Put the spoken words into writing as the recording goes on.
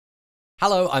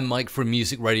Hello, I'm Mike from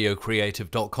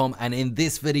musicradiocreative.com, and in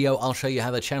this video I'll show you how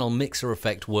the channel mixer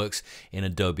effect works in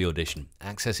Adobe Audition.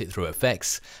 Access it through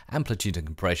Effects, Amplitude and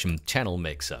Compression, Channel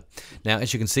Mixer. Now,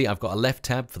 as you can see, I've got a left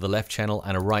tab for the left channel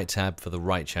and a right tab for the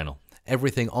right channel.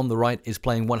 Everything on the right is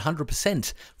playing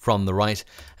 100% from the right,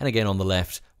 and again on the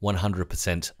left,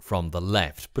 100% from the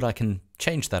left. But I can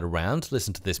change that around.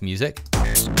 Listen to this music.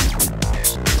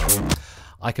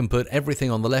 I can put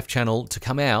everything on the left channel to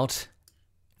come out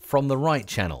from the right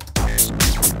channel.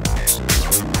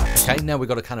 Okay, now we've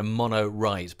got a kind of mono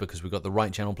right because we've got the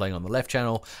right channel playing on the left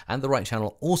channel and the right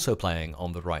channel also playing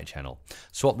on the right channel.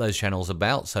 Swap those channels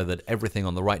about so that everything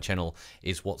on the right channel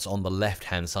is what's on the left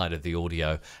hand side of the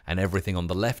audio and everything on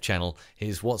the left channel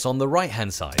is what's on the right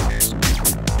hand side.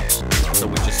 So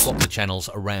we just swap the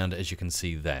channels around, as you can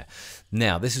see there.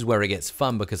 Now, this is where it gets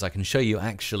fun because I can show you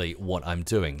actually what I'm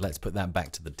doing. Let's put that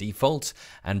back to the default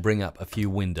and bring up a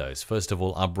few windows. First of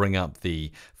all, I'll bring up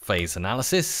the phase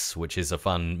analysis, which is a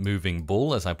fun moving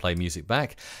ball as I play music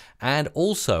back. And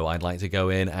also, I'd like to go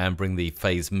in and bring the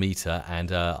phase meter,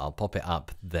 and I'll pop it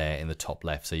up there in the top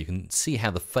left so you can see how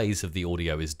the phase of the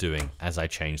audio is doing as I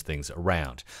change things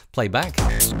around. Play back.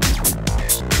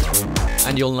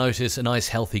 And you'll notice a nice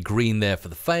healthy green there for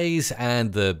the phase,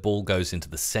 and the ball goes into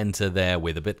the center there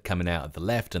with a bit coming out of the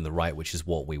left and the right, which is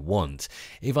what we want.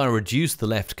 If I reduce the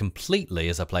left completely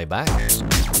as I play back,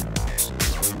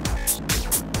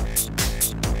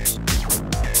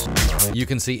 you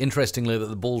can see, interestingly, that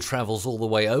the ball travels all the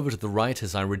way over to the right.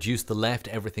 As I reduce the left,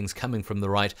 everything's coming from the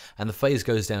right, and the phase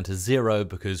goes down to 0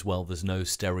 because, well, there's no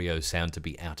stereo sound to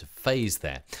be out of phase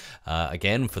there.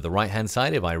 Again, for the right-hand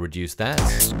side, if I reduce that,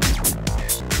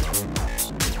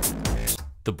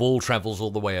 the ball travels all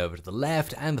the way over to the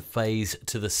left and the phase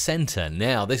to the center.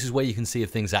 Now, this is where you can see if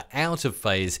things are out of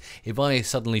phase. If I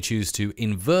suddenly choose to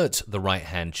invert the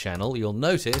right-hand channel, you'll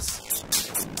notice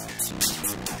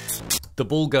the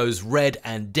ball goes red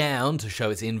and down to show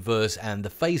its inverse, and the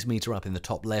phase meter up in the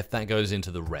top left, that goes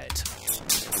into the red.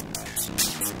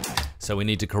 So we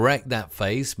need to correct that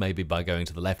phase, maybe by going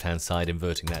to the left-hand side,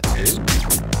 inverting that too.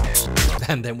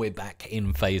 And then we're back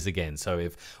in phase again. So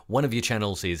if one of your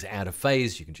channels is out of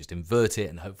phase, you can just invert it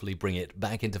and hopefully bring it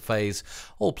back into phase,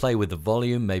 or play with the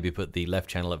volume, maybe put the left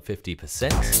channel at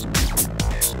 50%.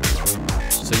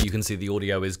 So you can see the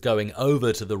audio is going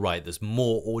over to the right. There's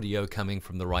more audio coming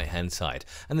from the right-hand side.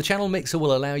 And the channel mixer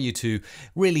will allow you to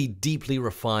really deeply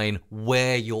refine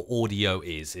where your audio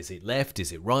is. Is it left?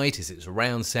 Is it right? Is it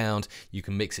surround sound? You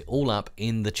can mix it all up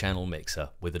in the channel mixer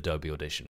with Adobe Audition.